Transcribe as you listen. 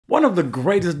One of the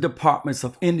greatest departments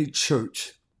of any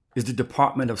church is the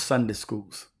department of Sunday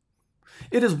schools.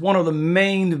 It is one of the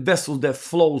main vessels that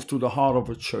flows through the heart of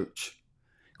a church.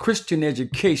 Christian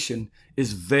education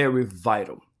is very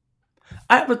vital.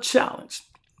 I have a challenge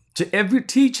to every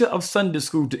teacher of Sunday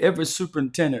school, to every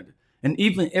superintendent, and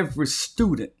even every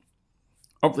student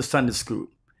of the Sunday school.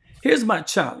 Here's my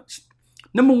challenge.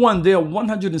 Number one, there are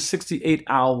 168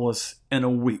 hours in a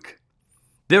week.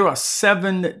 There are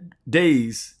 7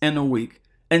 days in a week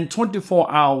and 24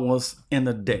 hours in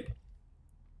a day.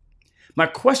 My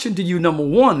question to you, number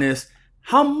one, is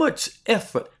how much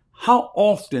effort, how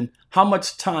often, how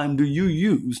much time do you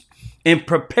use in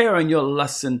preparing your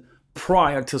lesson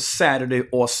prior to Saturday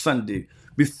or Sunday?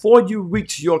 Before you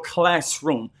reach your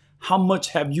classroom, how much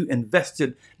have you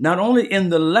invested not only in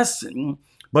the lesson,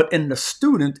 but in the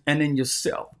student and in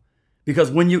yourself?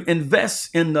 Because when you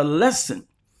invest in the lesson,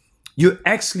 you're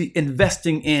actually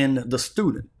investing in the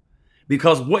student.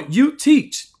 Because what you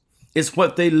teach is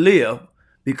what they live.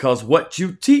 Because what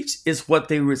you teach is what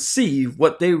they receive.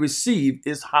 What they receive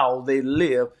is how they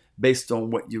live based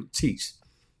on what you teach.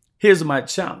 Here's my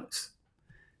challenge.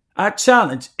 I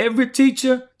challenge every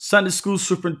teacher, Sunday school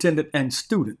superintendent, and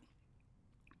student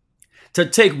to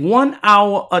take 1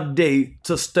 hour a day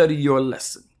to study your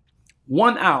lesson.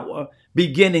 1 hour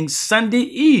beginning Sunday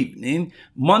evening,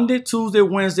 Monday, Tuesday,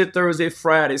 Wednesday, Thursday,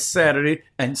 Friday, Saturday,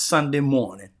 and Sunday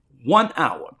morning. 1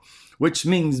 hour, which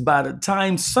means by the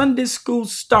time Sunday school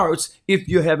starts, if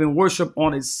you're having worship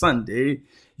on a Sunday,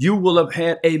 you will have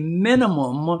had a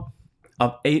minimum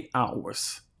of 8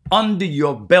 hours under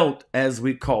your belt, as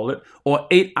we call it, or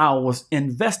 8 hours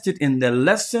invested in the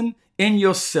lesson, in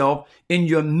yourself, in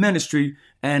your ministry,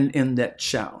 and in that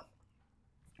child.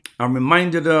 I'm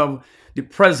reminded of the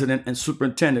president and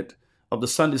superintendent of the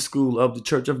Sunday School of the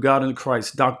Church of God in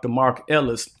Christ, Dr. Mark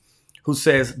Ellis, who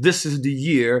says, this is the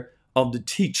year of the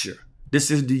teacher.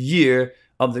 This is the year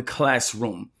of the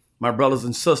classroom. My brothers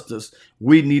and sisters,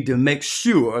 we need to make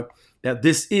sure that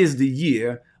this is the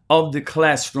year of the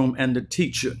classroom and the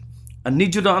teacher. I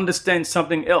need you to understand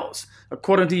something else.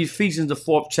 According to Ephesians, the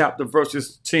 4th chapter,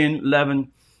 verses 10, 11,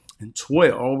 and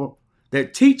 12,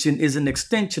 that teaching is an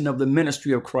extension of the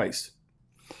ministry of Christ.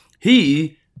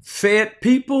 He fed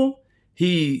people,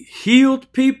 he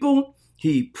healed people,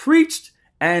 he preached,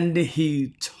 and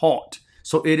he taught.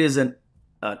 So it is an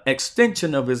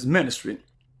extension of his ministry.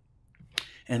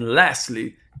 And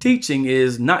lastly, teaching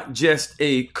is not just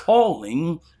a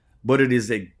calling, but it is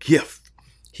a gift.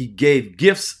 He gave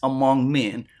gifts among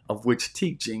men, of which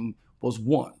teaching was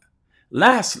one.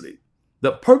 Lastly,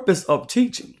 the purpose of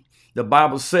teaching, the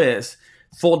Bible says,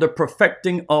 for the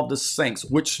perfecting of the saints,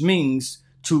 which means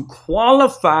to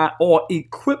qualify or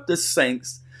equip the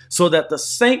saints so that the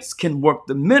saints can work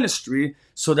the ministry,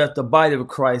 so that the body of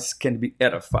Christ can be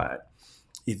edified.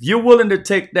 If you're willing to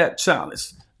take that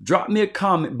challenge, drop me a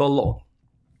comment below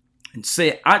and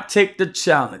say, I take the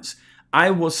challenge.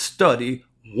 I will study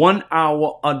 1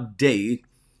 hour a day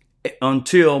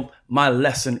until my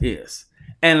lesson is.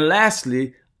 And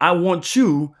lastly, I want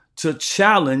you to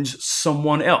challenge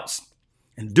someone else.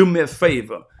 And do me a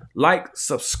favor, like,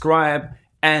 subscribe,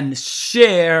 and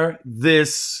share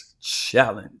this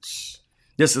challenge.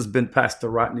 This has been Pastor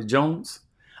Rodney Jones.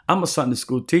 I'm a Sunday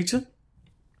school teacher.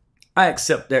 I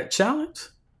accept that challenge,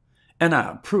 and I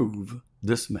approve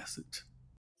this message.